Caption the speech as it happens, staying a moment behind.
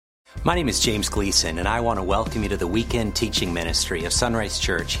My name is James Gleason, and I want to welcome you to the weekend teaching ministry of Sunrise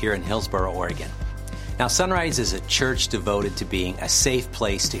Church here in Hillsboro, Oregon. Now, Sunrise is a church devoted to being a safe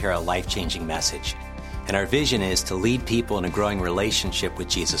place to hear a life-changing message. And our vision is to lead people in a growing relationship with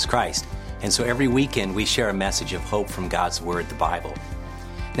Jesus Christ. And so every weekend we share a message of hope from God's Word, the Bible.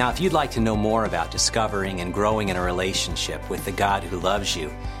 Now, if you'd like to know more about discovering and growing in a relationship with the God who loves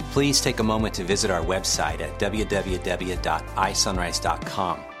you, please take a moment to visit our website at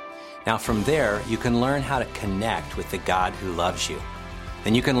www.isunrise.com. Now, from there, you can learn how to connect with the God who loves you.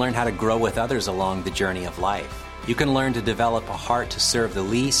 Then you can learn how to grow with others along the journey of life. You can learn to develop a heart to serve the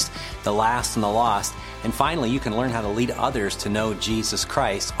least, the last, and the lost. And finally, you can learn how to lead others to know Jesus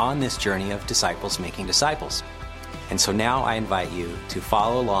Christ on this journey of disciples making disciples. And so now I invite you to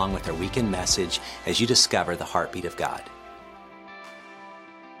follow along with our weekend message as you discover the heartbeat of God.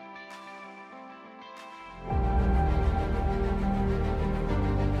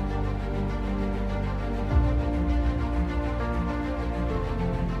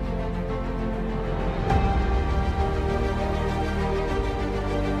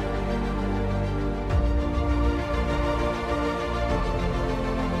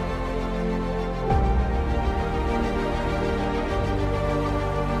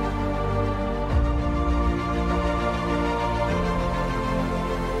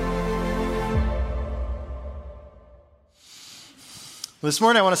 This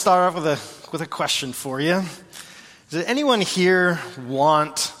morning I want to start off with a question for you. Does anyone here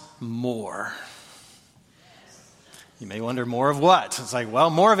want more? You may wonder, more of what? It's like, well,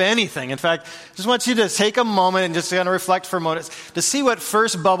 more of anything. In fact, I just want you to take a moment and just kind of reflect for a moment to see what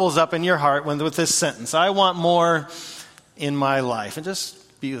first bubbles up in your heart with this sentence. I want more in my life. And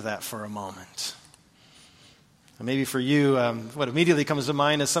just be with that for a moment. Maybe for you, what immediately comes to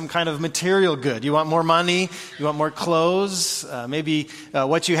mind is some kind of material good. You want more money, you want more clothes, maybe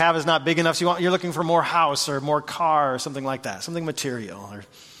what you have is not big enough, so you're looking for more house or more car or something like that, something material. Or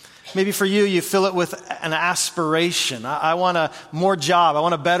maybe for you, you fill it with an aspiration. I want a more job, I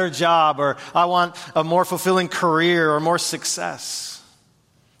want a better job, or I want a more fulfilling career or more success.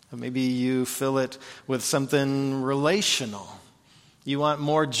 Or maybe you fill it with something relational. You want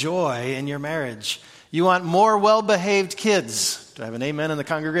more joy in your marriage. You want more well-behaved kids. Do I have an amen in the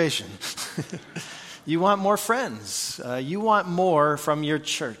congregation? You want more friends. You want more from your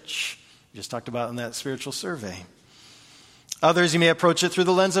church. We just talked about in that spiritual survey. Others, you may approach it through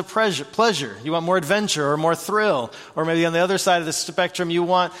the lens of pleasure. You want more adventure or more thrill. Or maybe on the other side of the spectrum, you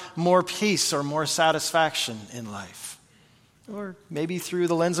want more peace or more satisfaction in life. Or maybe through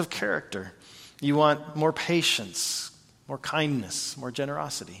the lens of character. You want more patience, more kindness, more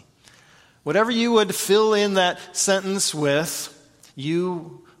generosity. Whatever you would fill in that sentence with,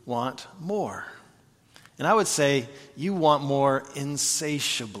 you want more. And I would say you want more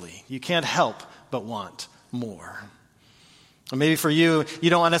insatiably. You can't help but want more. Or maybe for you,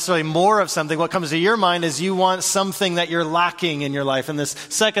 you don't want necessarily more of something. What comes to your mind is you want something that you're lacking in your life. And this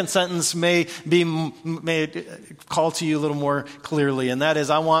second sentence may call to you a little more clearly. And that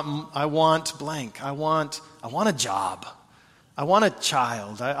is, I want blank. I want a job. I want a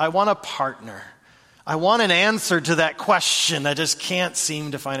child. I want a partner. I want an answer to that question I just can't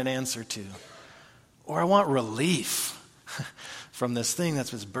seem to find an answer to. Or I want relief from this thing that's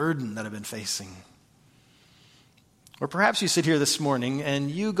this burden that I've been facing. Or perhaps you sit here this morning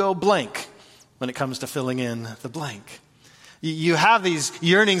and you go blank when it comes to filling in the blank. You have these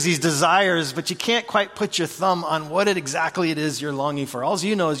yearnings, these desires, but you can't quite put your thumb on what exactly it is you're longing for. All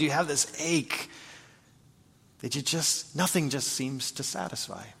you know is you have this ache that nothing just seems to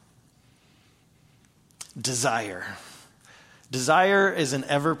satisfy. Desire. Desire is an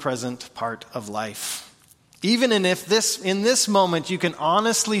ever-present part of life. Even in this moment, you can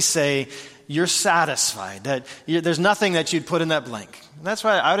honestly say you're satisfied, that there's nothing that you'd put in that blank. And that's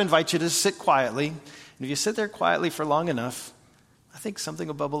why I would invite you to sit quietly. And if you sit there quietly for long enough, I think something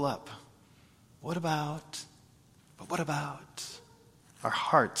will bubble up. What about our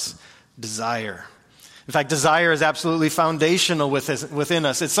heart's desire? In fact, desire is absolutely foundational within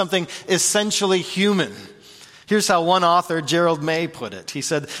us. It's something essentially human. Here's how one author, Gerald May, put it. He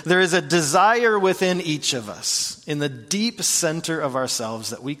said, there is a desire within each of us in the deep center of ourselves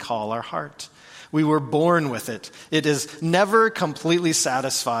that we call our heart. We were born with it. It is never completely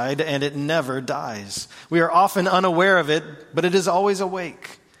satisfied, and it never dies. We are often unaware of it, but it is always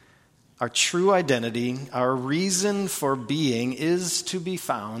awake. Our true identity, our reason for being, is to be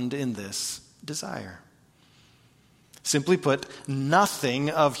found in this desire. Simply put, nothing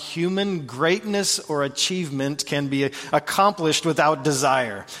of human greatness or achievement can be accomplished without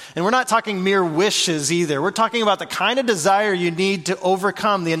desire. And we're not talking mere wishes either. We're talking about the kind of desire you need to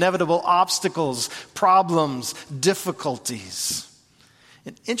overcome the inevitable obstacles, problems, difficulties.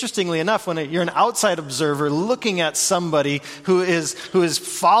 And interestingly enough, when you're an outside observer looking at somebody who is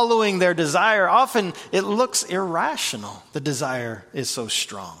following their desire, often it looks irrational. The desire is so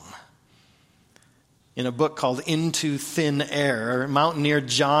strong. In a book called Into Thin Air, mountaineer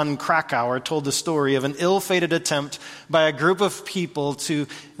John Krakauer told the story of an ill-fated attempt by a group of people to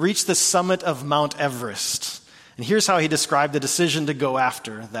reach the summit of Mount Everest. And here's how he described the decision to go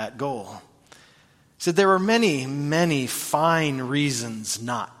after that goal. He said, there were many, many fine reasons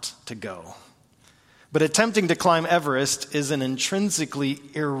not to go. But attempting to climb Everest is an intrinsically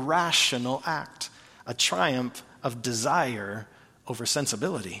irrational act, a triumph of desire over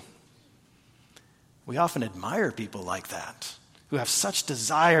sensibility. We often admire people like that, who have such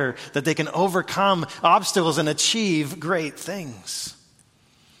desire that they can overcome obstacles and achieve great things.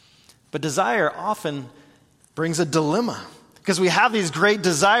 But desire often brings a dilemma, because we have these great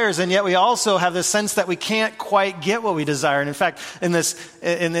desires, and yet we also have this sense that we can't quite get what we desire. And in fact, in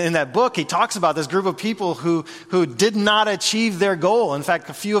that book, he talks about this group of people who did not achieve their goal. In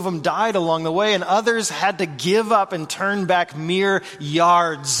fact, a few of them died along the way, and others had to give up and turn back mere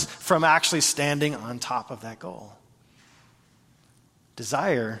yards from actually standing on top of that goal.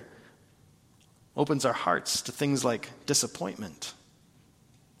 Desire opens our hearts to things like disappointment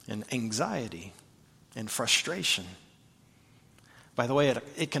and anxiety and frustration. By the way,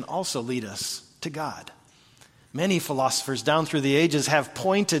 it can also lead us to God. Many philosophers down through the ages have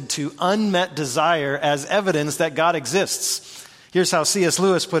pointed to unmet desire as evidence that God exists. Here's how C.S.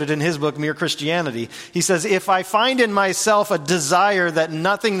 Lewis put it in his book, Mere Christianity. He says, if I find in myself a desire that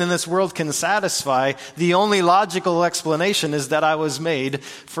nothing in this world can satisfy, the only logical explanation is that I was made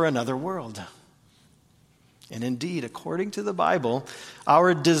for another world. And indeed, according to the Bible,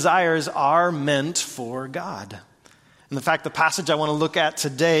 our desires are meant for God. And in fact, the passage I want to look at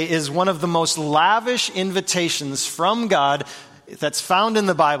today is one of the most lavish invitations from God that's found in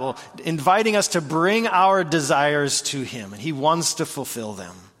the Bible, inviting us to bring our desires to Him. And He wants to fulfill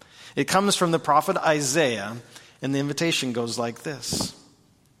them. It comes from the prophet Isaiah, and the invitation goes like this.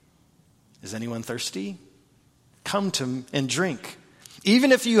 Is anyone thirsty? Come to and drink.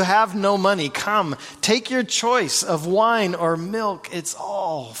 Even if you have no money, come, take your choice of wine or milk. It's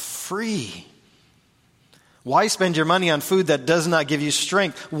all free. Why spend your money on food that does not give you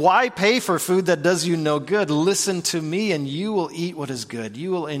strength? Why pay for food that does you no good? Listen to me and you will eat what is good.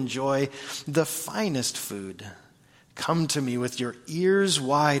 You will enjoy the finest food. Come to me with your ears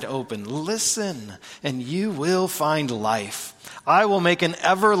wide open. Listen and you will find life. I will make an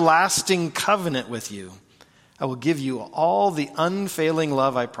everlasting covenant with you. I will give you all the unfailing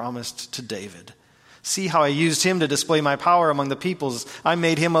love I promised to David. See how I used him to display my power among the peoples. I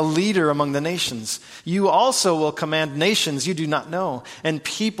made him a leader among the nations. You also will command nations you do not know, and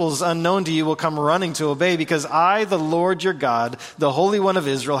peoples unknown to you will come running to obey, because I, the Lord your God, the Holy One of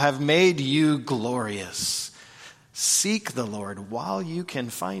Israel, have made you glorious. Seek the Lord while you can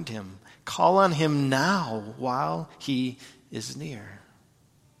find him. Call on him now while he is near.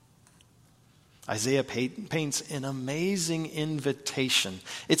 Isaiah paints an amazing invitation.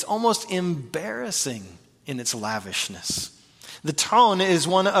 It's almost embarrassing in its lavishness. The tone is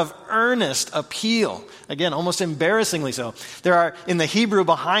one of earnest appeal. Again, almost embarrassingly so. In the Hebrew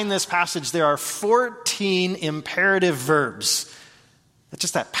behind this passage, there are 14 imperative verbs. It's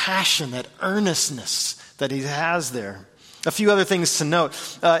just that passion, that earnestness that he has there. A few other things to note.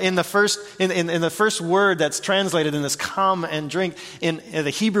 In the first word that's translated in this "come and drink," in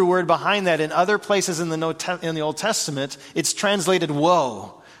the Hebrew word behind that, in other places in the Old Testament, it's translated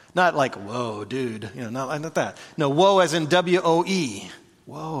 "woe," not like "whoa, dude," not that. No, woe as in W-O-E,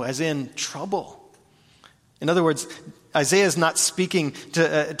 woe as in trouble. In other words, Isaiah is not speaking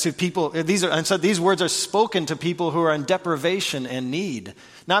to people. These words are spoken to people who are in deprivation and need,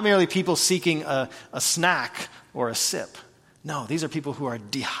 not merely people seeking a snack or a sip. No, these are people who are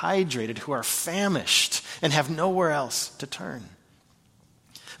dehydrated, who are famished, and have nowhere else to turn.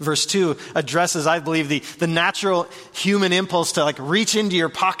 Verse 2 addresses, I believe, the natural human impulse to reach into your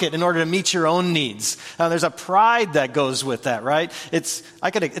pocket in order to meet your own needs. There's a pride that goes with that, right? It's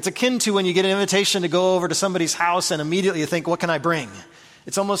akin to when you get an invitation to go over to somebody's house and immediately you think, what can I bring?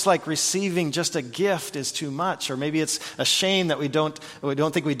 It's almost like receiving just a gift is too much, or maybe it's a shame that we don't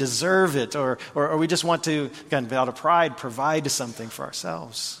think we deserve it, or we just want to, again, out of pride, provide something for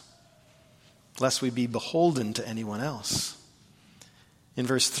ourselves, lest we be beholden to anyone else. In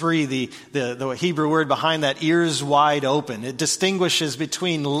verse 3, the Hebrew word behind that, ears wide open, it distinguishes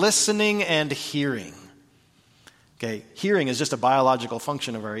between listening and hearing. Okay, hearing is just a biological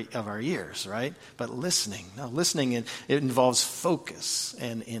function of our ears, right? But listening, it involves focus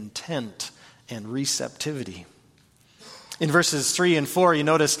and intent and receptivity. In verses 3 and 4, you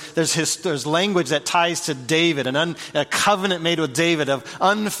notice there's language that ties to David, a covenant made with David of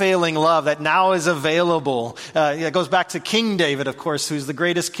unfailing love that now is available. It goes back to King David, of course, who's the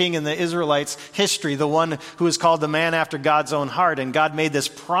greatest king in the Israelites' history, the one who is called the man after God's own heart. And God made this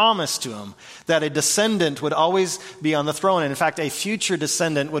promise to him that a descendant would always be on the throne. And in fact, a future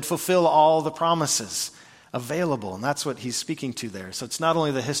descendant would fulfill all the promises available. And that's what he's speaking to there. So it's not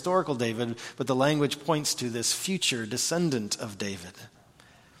only the historical David, but the language points to this future descendant of David.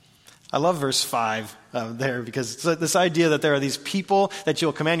 I love verse 5 there, because it's this idea that there are these people that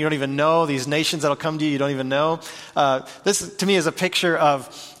you'll command you don't even know, these nations that'll come to you don't even know. This, to me, is a picture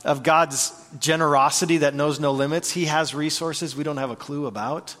of God's generosity that knows no limits. He has resources we don't have a clue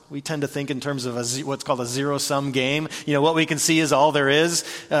about. We tend to think in terms of what's called a zero-sum game. What we can see is all there is,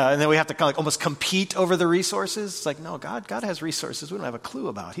 and then we have to kind of almost compete over the resources. It's like, no, God has resources we don't have a clue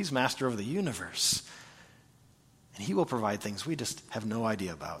about. He's master of the universe, and he will provide things we just have no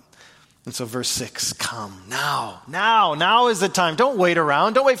idea about. And so verse 6, come now is the time. Don't wait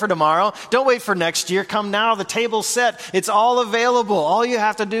around. Don't wait for tomorrow. Don't wait for next year. Come now. The table's set. It's all available. All you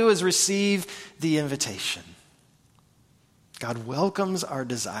have to do is receive the invitation. God welcomes our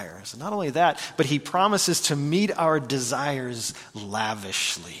desires. And not only that, but he promises to meet our desires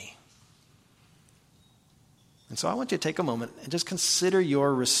lavishly. And so I want you to take a moment and just consider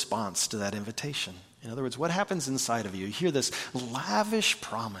your response to that invitation. In other words, what happens inside of you? You hear this lavish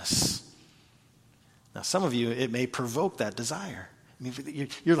promise. Now, some of you, it may provoke that desire. I mean,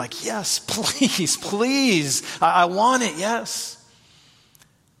 you're like, yes, please, I want it, yes.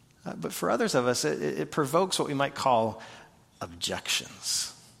 But for others of us, it provokes what we might call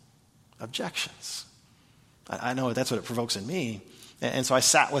objections. Objections. I know that's what it provokes in me. And so I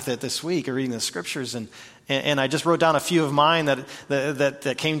sat with it this week, reading the scriptures, and I just wrote down a few of mine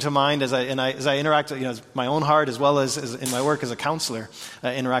that came to mind as I interact, my own heart as well as in my work as a counselor,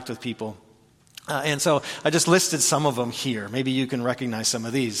 interact with people. And so I just listed some of them here. Maybe you can recognize some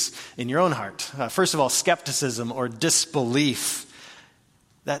of these in your own heart. First of all, skepticism or disbelief.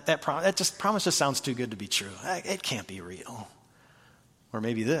 That promise just sounds too good to be true. It can't be real. Or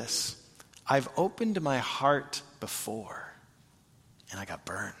maybe this: I've opened my heart before, and I got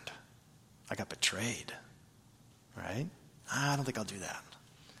burned. I got betrayed. Right? I don't think I'll do that.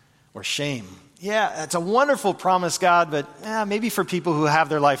 Or shame. Yeah, it's a wonderful promise, God, but maybe for people who have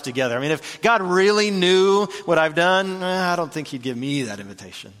their life together. I mean, if God really knew what I've done, I don't think he'd give me that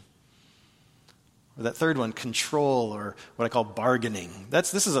invitation. Or that third one, control, or what I call bargaining.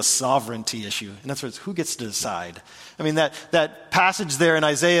 This is a sovereignty issue. In other words, who gets to decide? I mean, that passage there in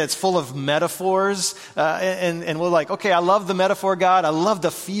Isaiah, it's full of metaphors, and we're like, okay, I love the metaphor, God. I love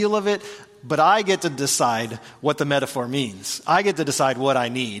the feel of it. But I get to decide what the metaphor means. I get to decide what I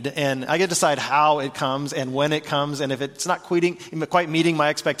need, and I get to decide how it comes and when it comes, and if it's not quite meeting my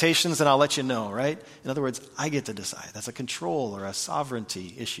expectations, then I'll let you know, right? In other words, I get to decide. That's a control or a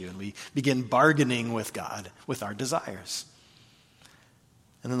sovereignty issue, and we begin bargaining with God with our desires.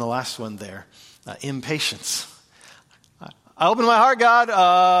 And then the last one there, impatience. I open my heart,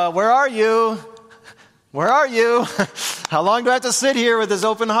 God. Where are you? Where are you? How long do I have to sit here with this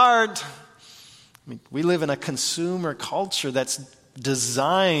open heart? I mean, we live in a consumer culture that's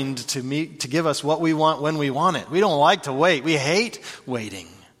designed to give us what we want when we want it. We don't like to wait. We hate waiting.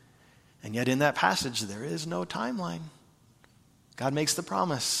 And yet in that passage, there is no timeline. God makes the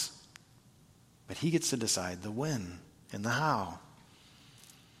promise, but he gets to decide the when and the how.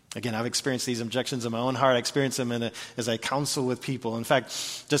 Again, I've experienced these objections in my own heart. I experience them as I counsel with people. In fact,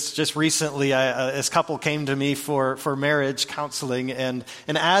 just recently, this couple came to me for marriage counseling, and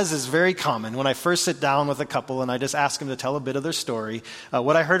as is very common, when I first sit down with a couple and I just ask them to tell a bit of their story,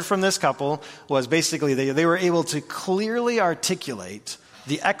 what I heard from this couple was basically they were able to clearly articulate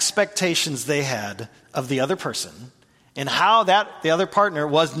the expectations they had of the other person and how the other partner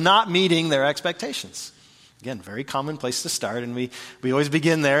was not meeting their expectations. Again, very common place to start, and we always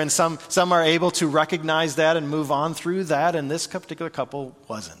begin there, and some are able to recognize that and move on through that, and this particular couple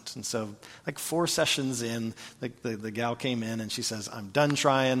wasn't. And so, like 4 sessions in, the gal came in, and she says, I'm done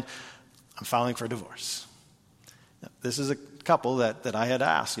trying, I'm filing for a divorce. Now, this is a couple that I had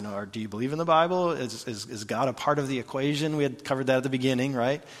asked, do you believe in the Bible? Is God a part of the equation? We had covered that at the beginning,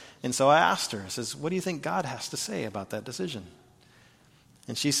 right? And so I asked her, I says, what do you think God has to say about that decision?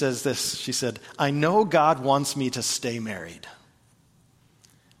 And she says this, she said, I know God wants me to stay married.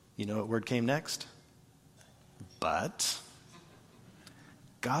 You know what word came next? But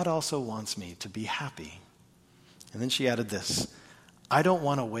God also wants me to be happy. And then she added this, I don't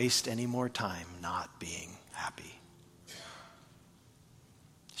want to waste any more time not being happy.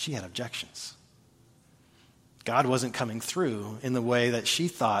 She had objections. God wasn't coming through in the way that she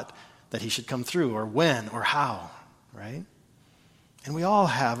thought that he should come through, or when, or how, right? And we all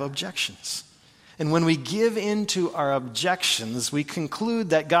have objections. And when we give in to our objections, we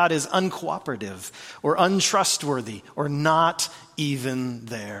conclude that God is uncooperative or untrustworthy or not even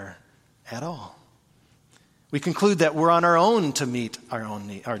there at all. We conclude that we're on our own to meet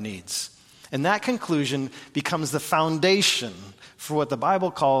our needs. And that conclusion becomes the foundation for what the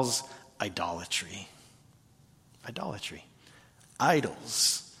Bible calls idolatry. Idolatry.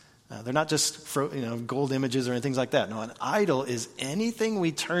 Idols. They're not just gold images or things like that. No, an idol is anything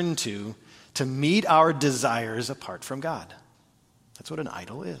we turn to meet our desires apart from God. That's what an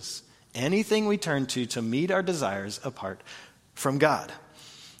idol is. Anything we turn to meet our desires apart from God.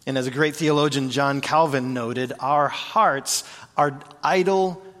 And as a great theologian, John Calvin, noted, our hearts are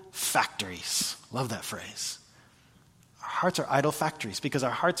idol factories. Love that phrase. Our hearts are idol factories because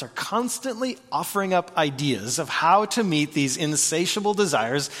our hearts are constantly offering up ideas of how to meet these insatiable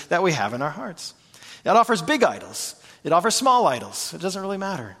desires that we have in our hearts. It offers big idols. It offers small idols. It doesn't really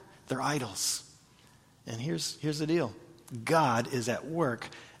matter. They're idols. And here's the deal. God is at work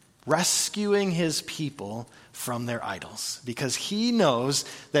rescuing his people from their idols because he knows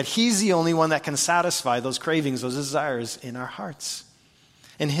that he's the only one that can satisfy those cravings, those desires in our hearts.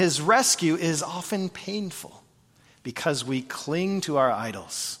 And his rescue is often painful because we cling to our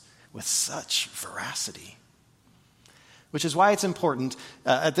idols with such veracity. Which is why it's important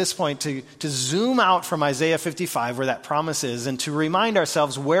at this point to zoom out from Isaiah 55, where that promise is, and to remind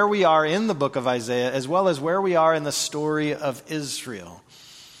ourselves where we are in the book of Isaiah, as well as where we are in the story of Israel.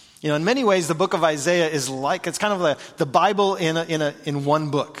 You know, in many ways, the book of Isaiah is it's kind of the Bible in one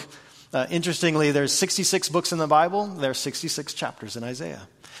book. Interestingly, there's 66 books in the Bible. There are 66 chapters in Isaiah.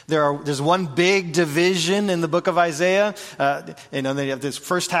 There's one big division in the book of Isaiah. They have this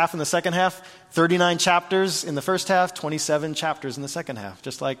first half and the second half. 39 chapters in the first half, 27 chapters in the second half.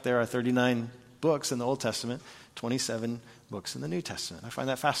 Just like there are 39 books in the Old Testament, 27 books in the New Testament. I find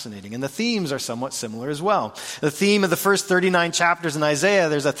that fascinating. And the themes are somewhat similar as well. The theme of the first 39 chapters in Isaiah,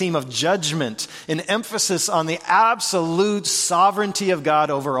 there's a theme of judgment, an emphasis on the absolute sovereignty of God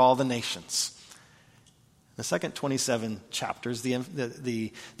over all the nations. The second 27 chapters,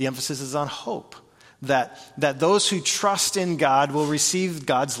 the emphasis is on hope. That those who trust in God will receive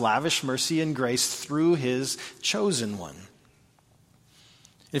God's lavish mercy and grace through his chosen one.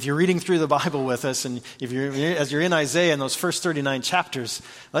 If you're reading through the Bible with us, and as you're in Isaiah in those first 39 chapters,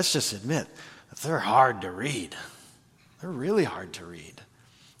 let's just admit that they're hard to read. They're really hard to read.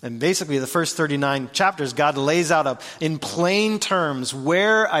 And basically the first 39 chapters, God lays out in plain terms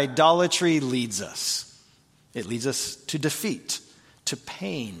where idolatry leads us. It leads us to defeat, to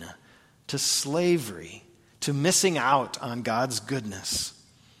pain, to slavery, to missing out on God's goodness.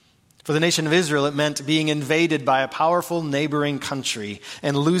 For the nation of Israel, it meant being invaded by a powerful neighboring country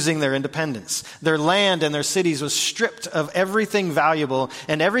and losing their independence. Their land and their cities was stripped of everything valuable,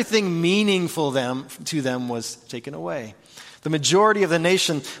 and everything meaningful to them was taken away. The majority of the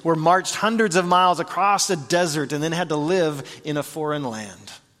nation were marched hundreds of miles across a desert and then had to live in a foreign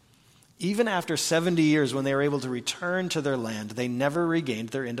land. Even after 70 years, when they were able to return to their land, they never regained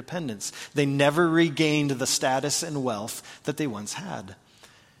their independence. They never regained the status and wealth that they once had.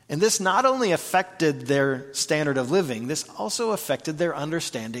 And this not only affected their standard of living, this also affected their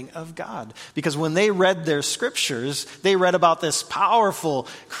understanding of God. Because when they read their scriptures, they read about this powerful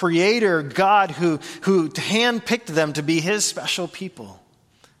creator God who handpicked them to be his special people.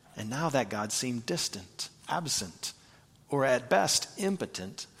 And now that God seemed distant, absent, or at best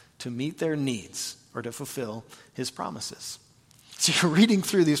impotent to meet their needs or to fulfill his promises. So you're reading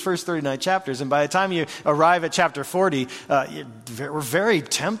through these first 39 chapters, and by the time you arrive at chapter 40, we're very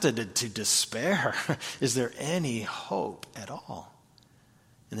tempted to despair. Is there any hope at all?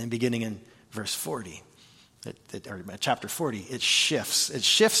 And then beginning in verse 40, or chapter 40, it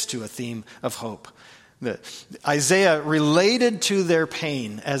shifts to a theme of hope. Isaiah related to their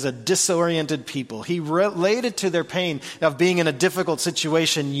pain as a disoriented people. He related to their pain of being in a difficult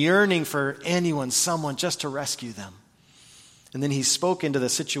situation, yearning for someone just to rescue them. And then he spoke into the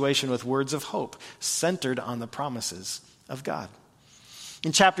situation with words of hope, centered on the promises of God.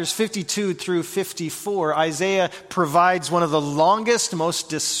 In chapters 52 through 54, Isaiah provides one of the longest, most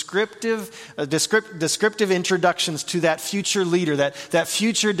descriptive introductions to that future leader, that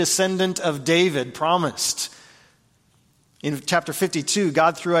future descendant of David promised. In chapter 52,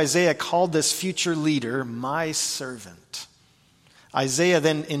 God through Isaiah called this future leader my servant. Isaiah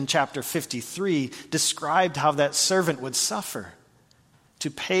then in chapter 53 described how that servant would suffer to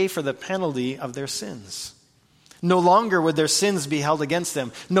pay for the penalty of their sins. No longer would their sins be held against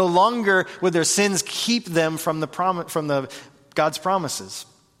them. No longer would their sins keep them from God's promises.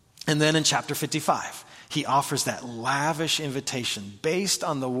 And then in chapter 55, he offers that lavish invitation based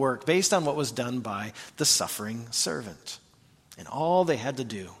on the work, based on what was done by the suffering servant. And all they had to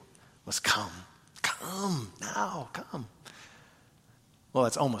do was come now, come. Well,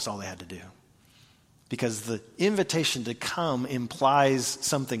 that's almost all they had to do. Because the invitation to come implies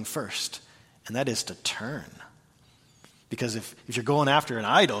something first, and that is to turn. Because if you're going after an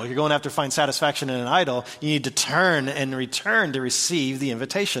idol, you're going after find satisfaction in an idol, you need to turn and return to receive the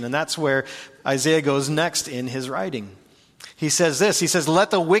invitation. And that's where Isaiah goes next in his writing. He says this, he says,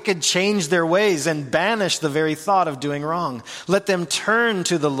 let the wicked change their ways and banish the very thought of doing wrong. Let them turn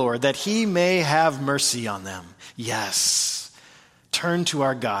to the Lord that he may have mercy on them. Yes, turn to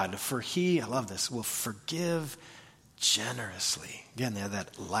our God, for he, I love this, will forgive generously. Again, they have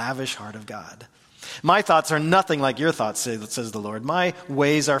that lavish heart of God. My thoughts are nothing like your thoughts, says the Lord. My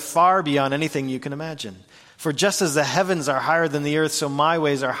ways are far beyond anything you can imagine. For just as the heavens are higher than the earth, so my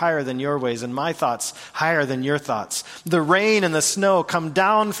ways are higher than your ways, and my thoughts higher than your thoughts. The rain and the snow come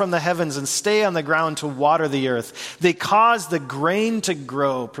down from the heavens and stay on the ground to water the earth. They cause the grain to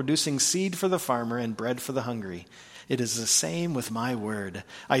grow, producing seed for the farmer and bread for the hungry. It is the same with my word.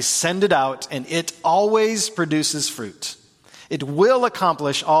 I send it out, and it always produces fruit. It will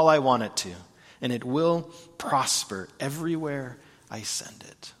accomplish all I want it to, and it will prosper everywhere I send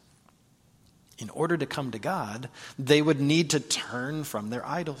it. In order to come to God, they would need to turn from their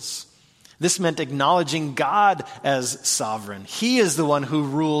idols. This meant acknowledging God as sovereign. He is the one who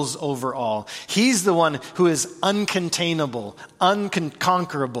rules over all. He's the one who is uncontainable,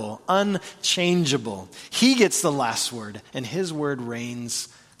 unconquerable, unchangeable. He gets the last word, and his word reigns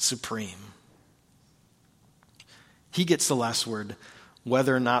supreme. He gets the last word,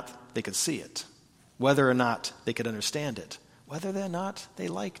 whether or not they could see it, whether or not they could understand it, whether or not they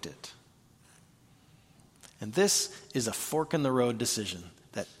liked it. And this is a fork-in-the-road decision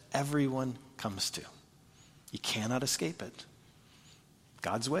that everyone comes to. You cannot escape it.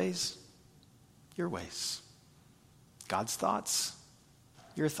 God's ways, your ways. God's thoughts,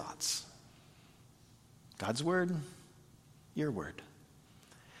 your thoughts. God's word, your word.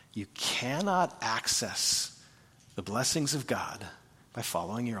 You cannot access the blessings of God by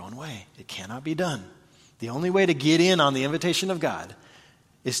following your own way. It cannot be done. The only way to get in on the invitation of God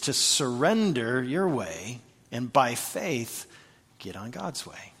is to surrender your way and by faith, get on God's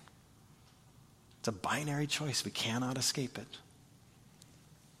way. It's a binary choice. We cannot escape it.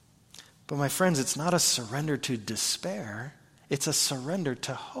 But my friends, it's not a surrender to despair. It's a surrender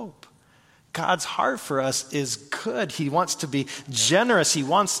to hope. God's heart for us is good. He wants to be generous. He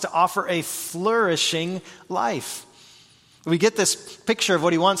wants to offer a flourishing life. We get this picture of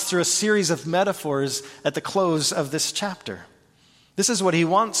what he wants through a series of metaphors at the close of this chapter. This is what he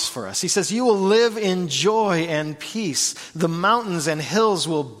wants for us. He says, you will live in joy and peace. The mountains and hills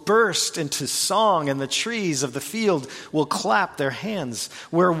will burst into song, and the trees of the field will clap their hands.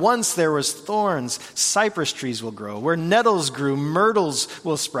 Where once there was thorns, cypress trees will grow. Where nettles grew, myrtles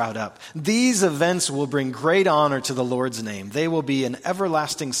will sprout up. These events will bring great honor to the Lord's name. They will be an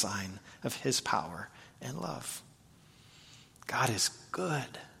everlasting sign of his power and love. God is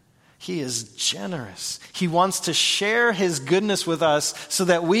good. He is generous. He wants to share his goodness with us so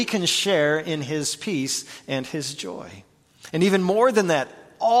that we can share in his peace and his joy. And even more than that,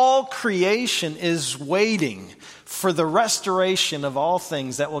 all creation is waiting for the restoration of all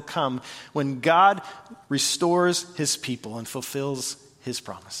things that will come when God restores his people and fulfills his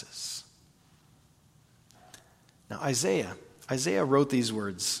promises. Now, Isaiah wrote these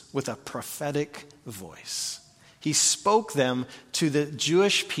words with a prophetic voice. He spoke them to the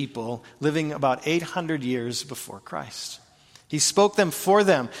Jewish people living about 800 years before Christ. He spoke them for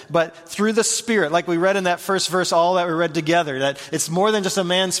them, but through the Spirit, like we read in that first verse, all that we read together, that it's more than just a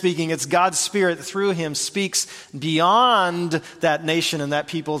man speaking, it's God's Spirit through him speaks beyond that nation and that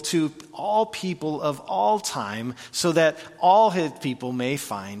people to all people of all time so that all his people may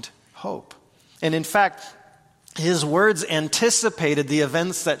find hope. And in fact, his words anticipated the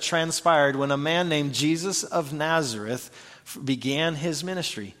events that transpired when a man named Jesus of Nazareth began his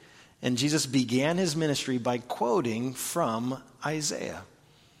ministry. And Jesus began his ministry by quoting from Isaiah.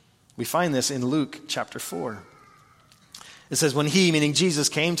 We find this in Luke chapter 4. It says, when he, meaning Jesus,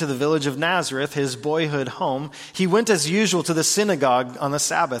 came to the village of Nazareth, his boyhood home, he went as usual to the synagogue on the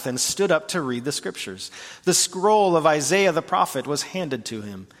Sabbath and stood up to read the scriptures. The scroll of Isaiah the prophet was handed to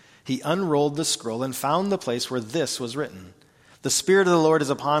him. He unrolled the scroll and found the place where this was written. The Spirit of the Lord is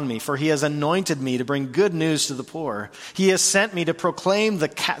upon me, for he has anointed me to bring good news to the poor. He has sent me to proclaim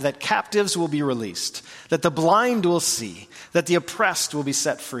that captives will be released, that the blind will see, that the oppressed will be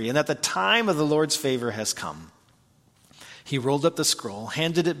set free, and that the time of the Lord's favor has come. He rolled up the scroll,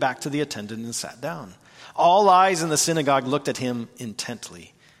 handed it back to the attendant, and sat down. All eyes in the synagogue looked at him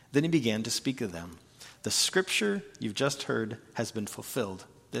intently. Then he began to speak to them. The scripture you've just heard has been fulfilled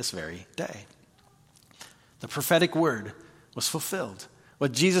this very day. The prophetic word was fulfilled.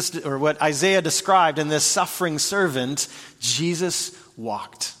 What Isaiah described in this suffering servant, Jesus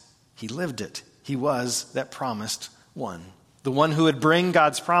walked. He lived it. He was that promised one. The one who would bring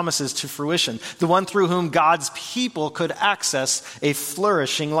God's promises to fruition. The one through whom God's people could access a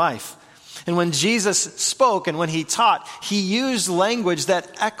flourishing life. And when Jesus spoke and when he taught, he used language that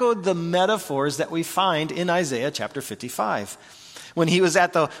echoed the metaphors that we find in Isaiah chapter 55. When he was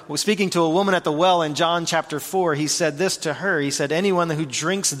speaking to a woman at the well in John chapter 4, he said this to her. He said, anyone who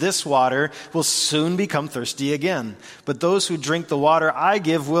drinks this water will soon become thirsty again. But those who drink the water I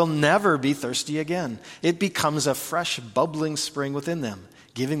give will never be thirsty again. It becomes a fresh, bubbling spring within them,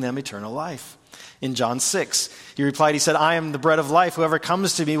 giving them eternal life. In John 6, he replied, he said, I am the bread of life. Whoever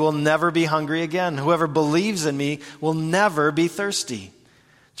comes to me will never be hungry again. Whoever believes in me will never be thirsty.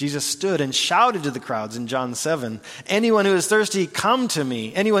 Jesus stood and shouted to the crowds in John 7, anyone who is thirsty, come to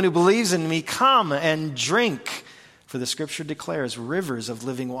me. Anyone who believes in me, come and drink. For the scripture declares rivers of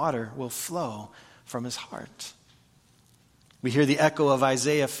living water will flow from his heart. We hear the echo of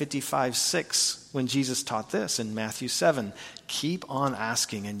Isaiah 55:6 when Jesus taught this in Matthew 7. Keep on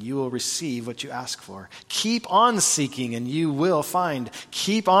asking and you will receive what you ask for. Keep on seeking and you will find.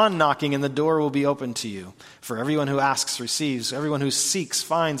 Keep on knocking and the door will be open to you. For everyone who asks receives. Everyone who seeks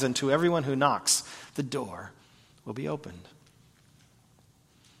finds. And to everyone who knocks, the door will be opened.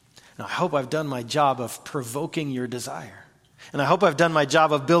 Now, I hope I've done my job of provoking your desire. And I hope I've done my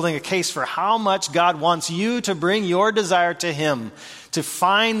job of building a case for how much God wants you to bring your desire to him, to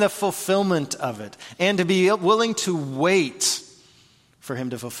find the fulfillment of it, and to be willing to wait for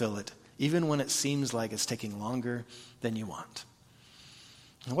him to fulfill it, even when it seems like it's taking longer than you want.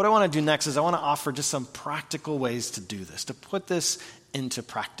 And what I want to do next is I want to offer just some practical ways to do this, to put this into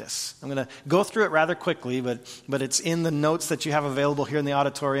practice. I'm going to go through it rather quickly, but it's in the notes that you have available here in the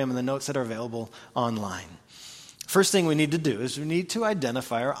auditorium and the notes that are available online. First thing we need to do is we need to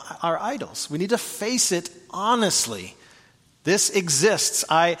identify our idols. We need to face it honestly. This exists.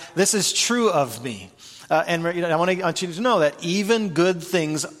 This is true of me. And I want you to know that even good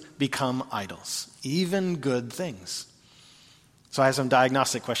things become idols. Even good things. So I have some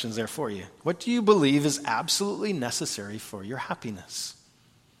diagnostic questions there for you. What do you believe is absolutely necessary for your happiness?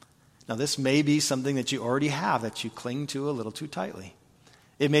 Now, this may be something that you already have that you cling to a little too tightly.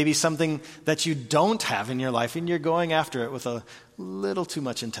 It may be something that you don't have in your life and you're going after it with a little too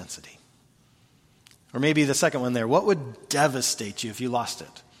much intensity. Or maybe the second one there, what would devastate you if you lost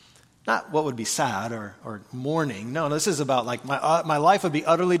it? Not what would be sad or mourning. No, this is about like my life would be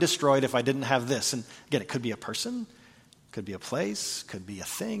utterly destroyed if I didn't have this. And again, it could be a person, could be a place, could be a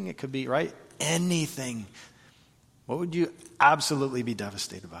thing, it could be, right? Anything. What would you absolutely be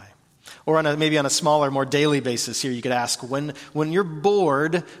devastated by? Or maybe on a smaller, more daily basis here, you could ask, when you're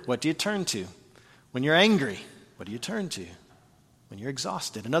bored, what do you turn to? When you're angry, what do you turn to? When you're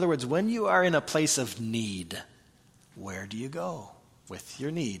exhausted. In other words, when you are in a place of need, where do you go with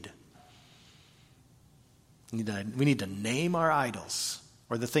your need? We need to name our idols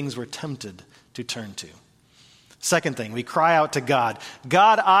or the things we're tempted to turn to. Second thing, we cry out to God.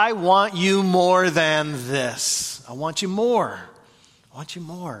 God, I want you more than this. I want you more. I want you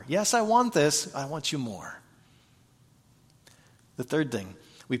more. Yes, I want this. I want you more. The third thing,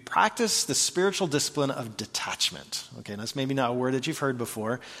 we practice the spiritual discipline of detachment. Okay, that's maybe not a word that you've heard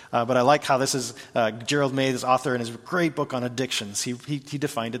before, but I like how this is, Gerald May, this author in his great book on addictions, he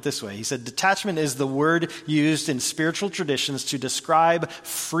defined it this way. He said, detachment is the word used in spiritual traditions to describe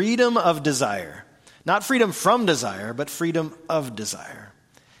freedom of desire. Not freedom from desire, but freedom of desire.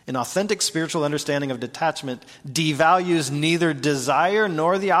 An authentic spiritual understanding of detachment devalues neither desire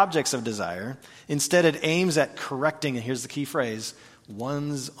nor the objects of desire. Instead, it aims at correcting, and here's the key phrase,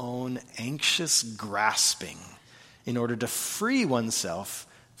 one's own anxious grasping in order to free oneself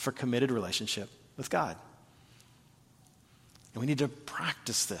for committed relationship with God. And we need to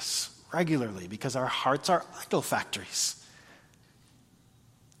practice this regularly because our hearts are idol factories.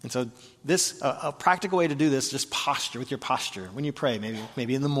 And so this, a practical way to do this, just posture, with your posture. When you pray,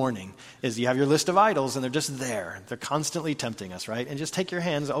 maybe in the morning, is you have your list of idols and they're just there. They're constantly tempting us, right? And just take your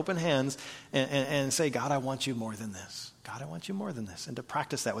hands, open hands, and say, God, I want you more than this. God, I want you more than this. And to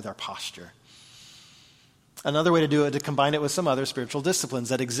practice that with our posture. Another way to do it, to combine it with some other spiritual disciplines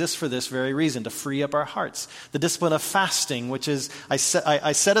that exist for this very reason, to free up our hearts. The discipline of fasting, which is I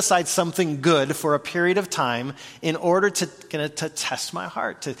set aside something good for a period of time in order to test my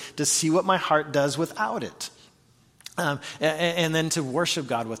heart, to see what my heart does without it. And then to worship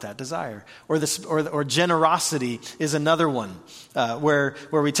God with that desire. Or generosity is another one, where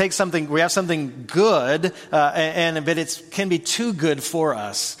we take something, we have something good, but it can be too good for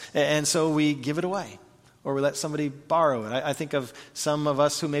us, and so we give it away. Or we let somebody borrow it. I think of some of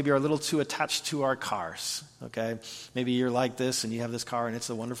us who maybe are a little too attached to our cars, okay? Maybe you're like this and you have this car and it's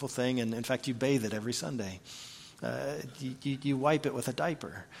a wonderful thing, and in fact you bathe it every Sunday. You wipe it with a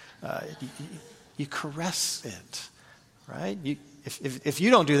diaper. You caress it, right? If you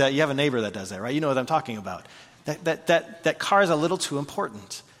don't do that, you have a neighbor that does that, right? You know what I'm talking about. That car is a little too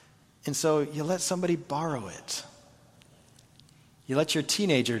important. And so you let somebody borrow it. You let your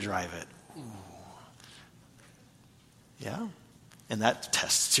teenager drive it. Yeah, and that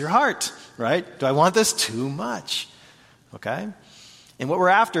tests your heart, right? Do I want this too much? Okay? And what we're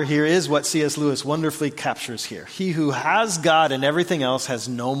after here is what C.S. Lewis wonderfully captures here. He who has God and everything else has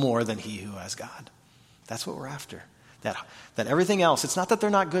no more than he who has God. That's what we're after. That everything else, it's not that they're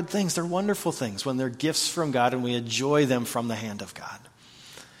not good things, they're wonderful things when they're gifts from God and we enjoy them from the hand of God.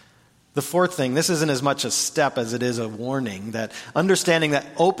 The fourth thing, this isn't as much a step as it is a warning, that understanding that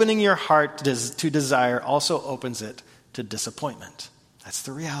opening your heart to desire also opens it to disappointment. That's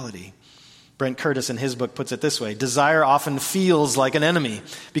the reality. Brent Curtis in his book puts it this way: desire often feels like an enemy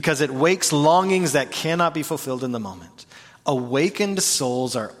because it wakes longings that cannot be fulfilled in the moment. Awakened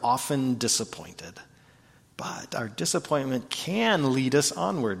souls are often disappointed, but our disappointment can lead us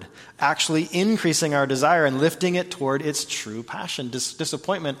onward, actually increasing our desire and lifting it toward its true passion.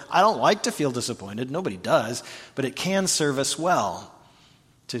 Disappointment, I don't like to feel disappointed, nobody does, but it can serve us well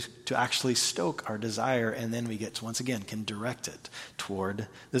to actually stoke our desire, and then we once again, can direct it toward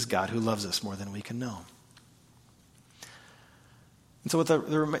this God who loves us more than we can know. And so with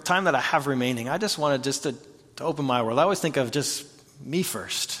the time that I have remaining, I just wanted to open my world. I always think of just me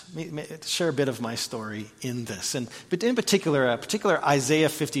first, share a bit of my story in this. But in particular, a particular Isaiah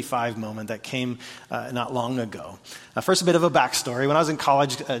 55 moment that came not long ago. First, a bit of a backstory. When I was in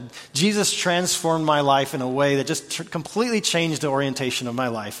college, Jesus transformed my life in a way that just completely changed the orientation of my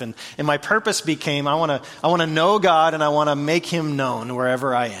life. And my purpose became, I want to know God and I want to make him known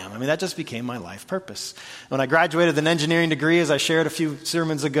wherever I am. I mean, that just became my life purpose. When I graduated with an engineering degree, as I shared a few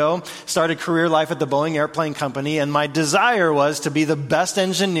sermons ago, started career life at the Boeing Airplane Company, and my desire was to be the best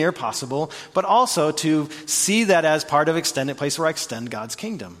engineer possible, but also to see that as part of a place where I extend God's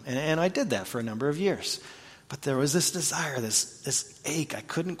kingdom. And I did that for a number of years. But there was this desire, this ache I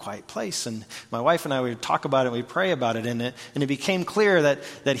couldn't quite place. And my wife and I would talk about it, we'd pray about it, and it became clear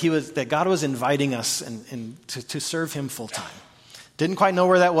that God was inviting us to serve him full time. Didn't quite know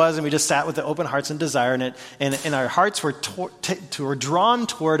where that was, and we just sat with the open hearts and desire in it. And our hearts were drawn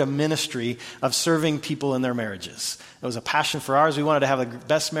toward a ministry of serving people in their marriages. It was a passion for ours. We wanted to have the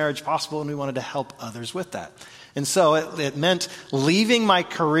best marriage possible, and we wanted to help others with that. And so it meant leaving my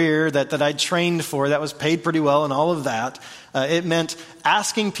career that I'd trained for, that was paid pretty well and all of that. It meant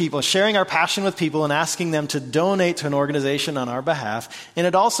asking people, sharing our passion with people and asking them to donate to an organization on our behalf. And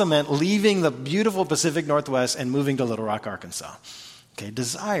it also meant leaving the beautiful Pacific Northwest and moving to Little Rock, Arkansas. Okay,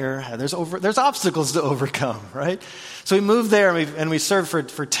 desire, there's obstacles to overcome, right? So we moved there and we served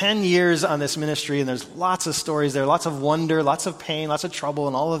for 10 years on this ministry, and there's lots of stories there, lots of wonder, lots of pain, lots of trouble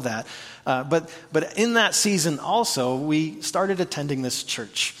and all of that. But in that season also, we started attending this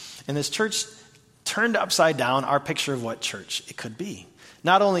church. And this church turned upside down our picture of what church it could be.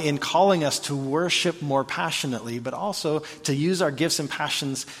 Not only in calling us to worship more passionately, but also to use our gifts and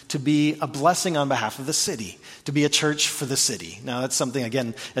passions to be a blessing on behalf of the city, to be a church for the city. Now, that's something,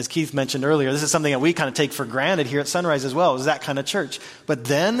 again, as Keith mentioned earlier, this is something that we kind of take for granted here at Sunrise as well, is that kind of church. But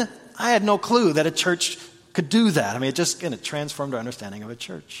then I had no clue that a church could do that. I mean, it transformed our understanding of a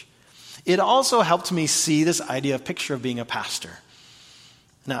church. It also helped me see this picture of being a pastor.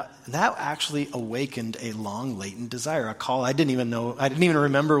 Now, that actually awakened a long latent desire, a call I didn't even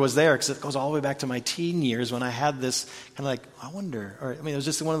remember was there, because it goes all the way back to my teen years when I had this kind of like, I wonder, it was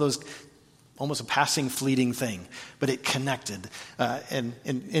just one of those, almost a passing, fleeting thing, but it connected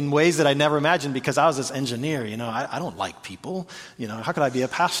in ways that I never imagined, because I was this engineer, I don't like people, how could I be a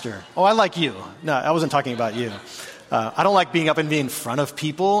pastor? Oh, I like you. No, I wasn't talking about you. I don't like being up and being in front of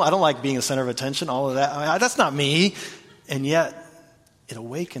people. I don't like being the center of attention, all of that. That's not me. And yet, it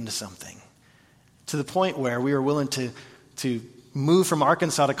awakened something to the point where we were willing to move from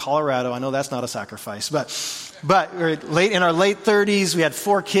Arkansas to Colorado. I know that's not a sacrifice, but we're in our late 30s. We had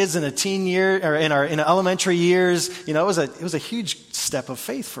 4 kids in a teen year, or in elementary years. You know, it was a huge step of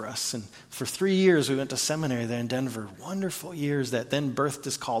faith for us. And for 3 years, we went to seminary there in Denver. Wonderful years that then birthed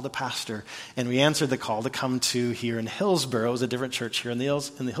this call to pastor. And we answered the call to come to here in Hillsboro. It was a different church here in the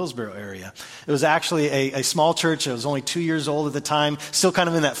Hillsboro area. It was actually a small church. It was only 2 years old at the time, still kind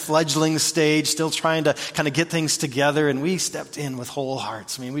of in that fledgling stage, still trying to kind of get things together. And we stepped in with whole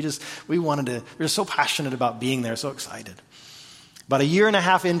hearts. I mean, we were so passionate about being there, so excited. About a year and a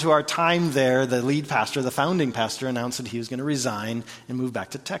half into our time there, the lead pastor, the founding pastor, announced that he was going to resign and move back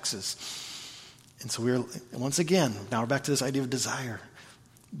to Texas. And so once again, now we're back to this idea of desire.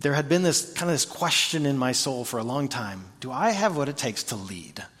 There had been this question in my soul for a long time. Do I have what it takes to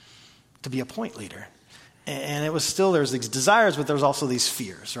lead, to be a point leader? And it was still, there was these desires, but there was also these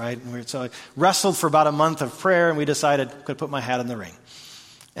fears, right? So I wrestled for about a month of prayer, and we decided I could put my hat in the ring.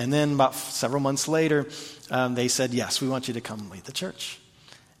 And then about several months later, they said, yes, we want you to come lead the church.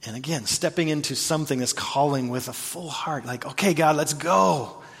 And again, stepping into something, this calling with a full heart, like, okay, God, let's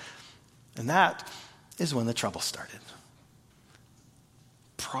go. And that is when the trouble started.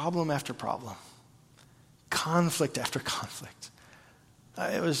 Problem after problem. Conflict after conflict.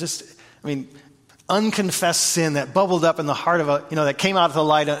 It was just, unconfessed sin that bubbled up in the heart of that came out of the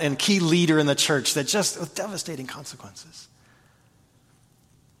light, and key leader in the church that just with devastating consequences.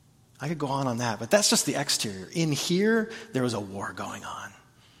 I could go on that, but that's just the exterior. In here, there was a war going on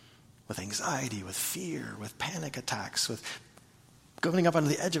with anxiety, with fear, with panic attacks, with going up on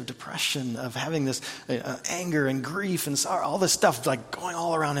the edge of depression, of having this anger and grief and sorrow, all this stuff like going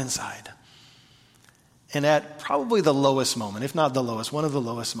all around inside. And at probably the lowest moment, if not the lowest, one of the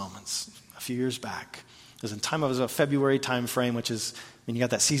lowest moments, a few years back, it was in time of a February time frame, which is, you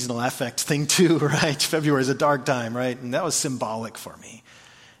got that seasonal affect thing too, right? February is a dark time, right? And that was symbolic for me.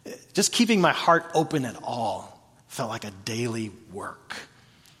 Just keeping my heart open at all felt like a daily work.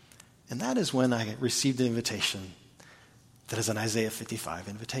 And that is when I received an invitation that is an Isaiah 55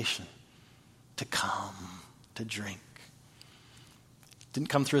 invitation to come, to drink. Didn't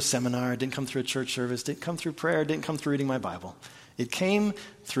come through a seminar, didn't come through a church service, didn't come through prayer, didn't come through reading my Bible. It came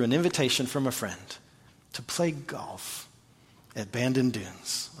through an invitation from a friend to play golf at Bandon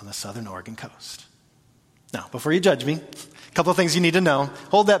Dunes on the southern Oregon coast. Now, before you judge me, a couple of things you need to know.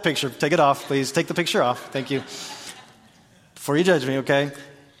 Hold that picture. Take it off, please. Take the picture off. Thank you. Before you judge me, okay, you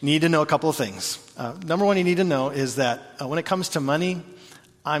need to know a couple of things. Number one you need to know is that when it comes to money,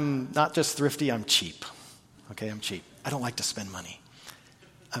 I'm not just thrifty, I'm cheap. Okay, I'm cheap. I don't like to spend money.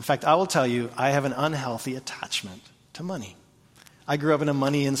 In fact, I will tell you, I have an unhealthy attachment to money. I grew up in a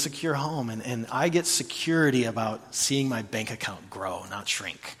money insecure home, and I get security about seeing my bank account grow, not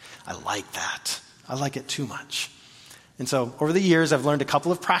shrink. I like that. I like it too much. And so over the years, I've learned a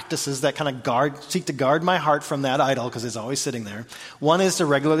couple of practices that kind of seek to guard my heart from that idol, because it's always sitting there. One is to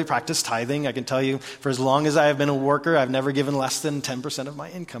regularly practice tithing. I can tell you, for as long as I have been a worker, I've never given less than 10% of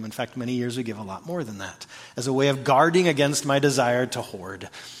my income. In fact, many years we give a lot more than that, as a way of guarding against my desire to hoard.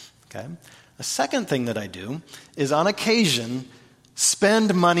 Okay? A second thing that I do is, on occasion,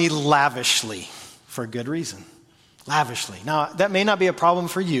 spend money lavishly for a good reason. Lavishly. Now, that may not be a problem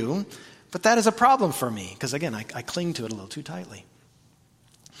for you, but that is a problem for me, because again, I cling to it a little too tightly.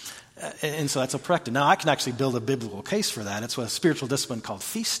 And so that's a practice. Now, I can actually build a biblical case for that. It's a spiritual discipline called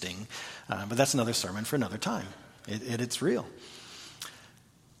feasting, but that's another sermon for another time. It's real.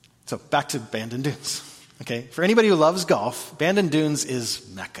 So back to Bandon Dunes. Okay, for anybody who loves golf, Bandon Dunes is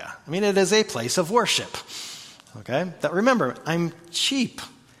Mecca. It is a place of worship. Okay, that remember, I'm cheap.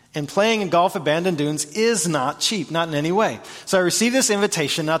 And playing golf at Bandon Dunes is not cheap, not in any way. So I received this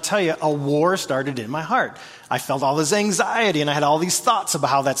invitation, and I'll tell you, a war started in my heart. I felt all this anxiety, and I had all these thoughts about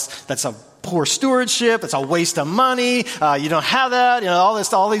how that's a poor stewardship, it's a waste of money, you don't have that,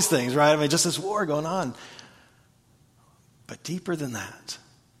 all these things, right? Just this war going on. But deeper than that,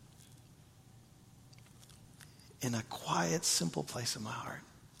 in a quiet, simple place in my heart,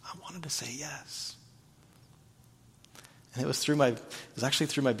 I wanted to say yes. And it was actually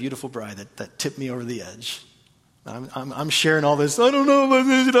through my beautiful bride that tipped me over the edge. I'm sharing all this, I don't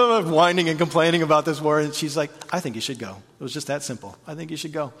know, I'm whining and complaining about this war, and she's like, I think you should go. It was just that simple. I think you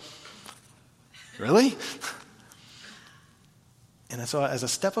should go. Really? And so as a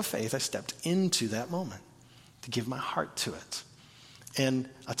step of faith, I stepped into that moment to give my heart to it. And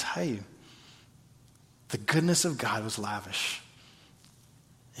I'll tell you, the goodness of God was lavish.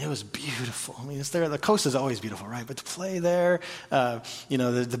 It was beautiful. I mean, it's there. The coast is always beautiful, right? But to play there,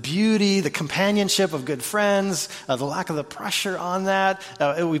 the beauty, the companionship of good friends, the lack of the pressure on that.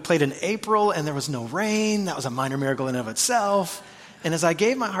 We played in April and there was no rain. That was a minor miracle in and of itself. And as I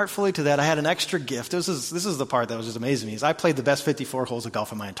gave my heart fully to that, I had an extra gift. This is the part that was just amazing to me. Is I played the best 54 holes of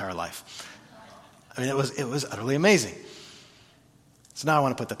golf in my entire life. I mean, it was utterly amazing. So now I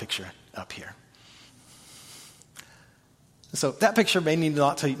want to put the picture up here. So that picture may mean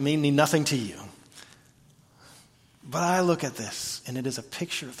nothing to you. But I look at this, and it is a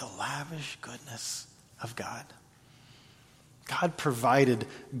picture of the lavish goodness of God. God provided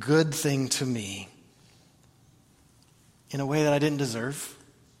good thing to me in a way that I didn't deserve.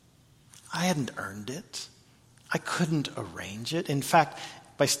 I hadn't earned it. I couldn't arrange it. In fact,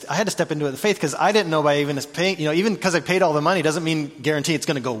 I had to step into it with faith because I didn't know by even because I paid all the money doesn't guarantee it's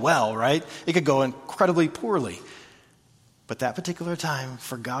going to go well, right? It could go incredibly poorly. But that particular time,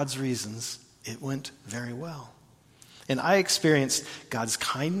 for God's reasons, it went very well. And I experienced God's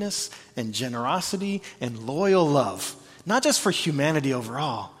kindness and generosity and loyal love, not just for humanity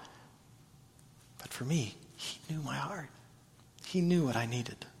overall, but for me. He knew my heart. He knew what I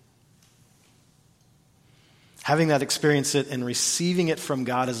needed. Having that experience and receiving it from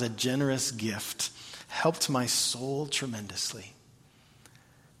God as a generous gift helped my soul tremendously.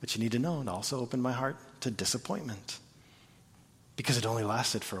 But you need to know, it also opened my heart to disappointment because it only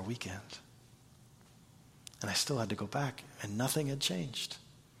lasted for a weekend. And I still had to go back, and nothing had changed.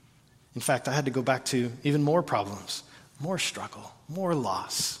 In fact, I had to go back to even more problems, more struggle, more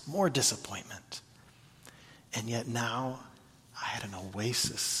loss, more disappointment. And yet now I had an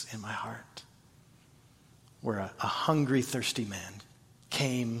oasis in my heart where a hungry, thirsty man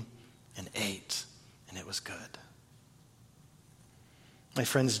came and ate, and it was good. My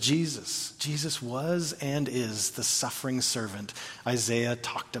friends, Jesus was and is the suffering servant Isaiah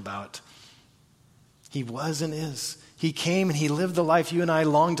talked about. He was and is. He came and he lived the life you and I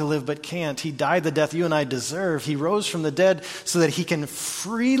long to live but can't. He died the death you and I deserve. He rose from the dead so that he can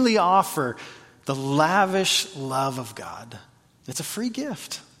freely offer the lavish love of God. It's a free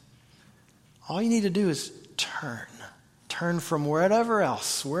gift. All you need to do is turn. Turn from wherever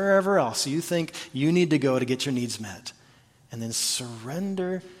else you think you need to go to get your needs met. And then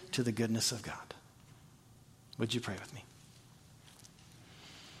surrender to the goodness of God. Would you pray with me?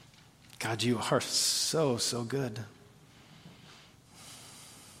 God, you are so, so good.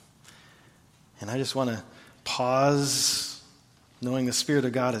 And I just want to pause, knowing the Spirit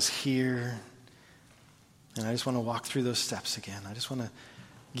of God is here. And I just want to walk through those steps again. I just want to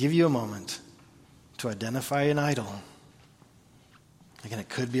give you a moment to identify an idol. Again, it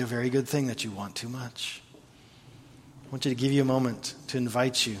could be a very good thing that you want too much. I want you to give you a moment to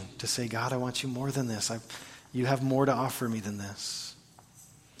invite you to say, God, I want you more than this. You have more to offer me than this.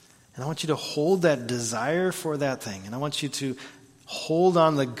 And I want you to hold that desire for that thing. And I want you to hold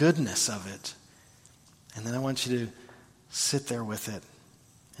on the goodness of it. And then I want you to sit there with it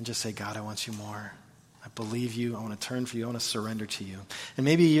and just say, God, I want you more. I believe you. I want to turn for you. I want to surrender to you. And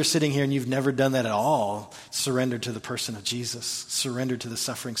maybe you're sitting here and you've never done that at all. Surrender to the person of Jesus. Surrender to the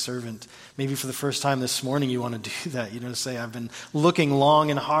suffering servant. Maybe for the first time this morning you want to do that. You know, say, I've been looking long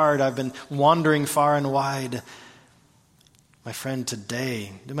and hard. I've been wandering far and wide. My friend,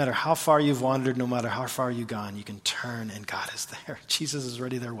 today, no matter how far you've wandered, no matter how far you've gone, you can turn and God is there. Jesus is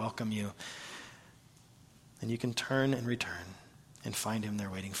ready there, welcome you. And you can turn and return and find him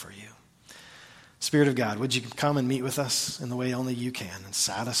there waiting for you. Spirit of God, would you come and meet with us in the way only you can and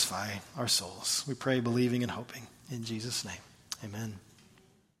satisfy our souls? We pray, believing and hoping. In Jesus' name, amen.